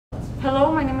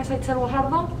Hello, my name is Aitzal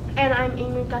Guajardo. And I'm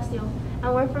Amy Castillo,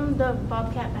 and we're from the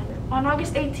Bobcat banner. On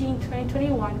August 18,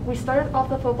 2021, we started off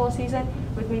the football season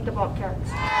with Meet the Bobcats.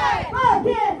 Red!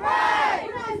 Bobcat! Red!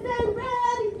 When I say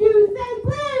red, you say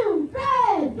blue!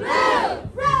 Red! Blue!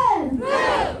 Red!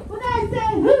 Blue! When I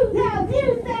say whose house,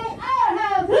 you say our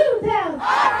house! Whose house?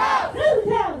 Our house! Whose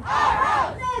house? Our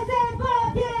house! When I say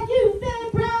Bobcat, you say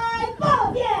pride!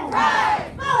 Bobcat! Pride!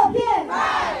 Bobcat!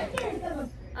 Pride!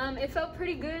 It felt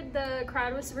pretty good. The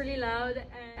crowd was really loud,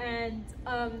 and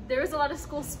there was a lot of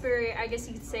school spirit, I guess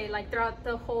you could say, like throughout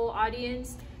the whole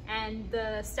audience, and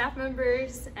the staff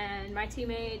members and my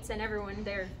teammates and everyone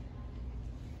there.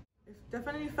 It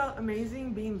definitely felt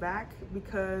amazing being back,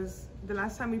 because the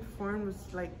last time we performed was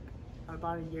like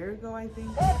about a year ago, I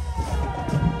think.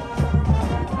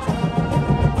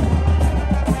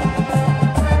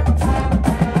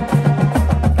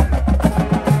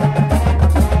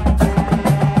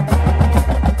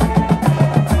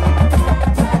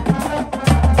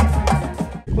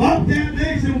 Bobcat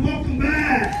Nation, welcome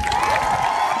back!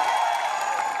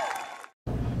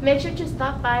 Make sure to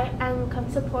stop by and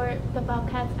come support the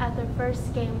Bobcats at their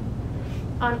first game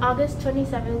on August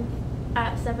 27th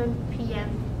at 7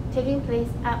 p.m., taking place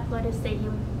at Florida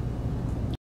Stadium.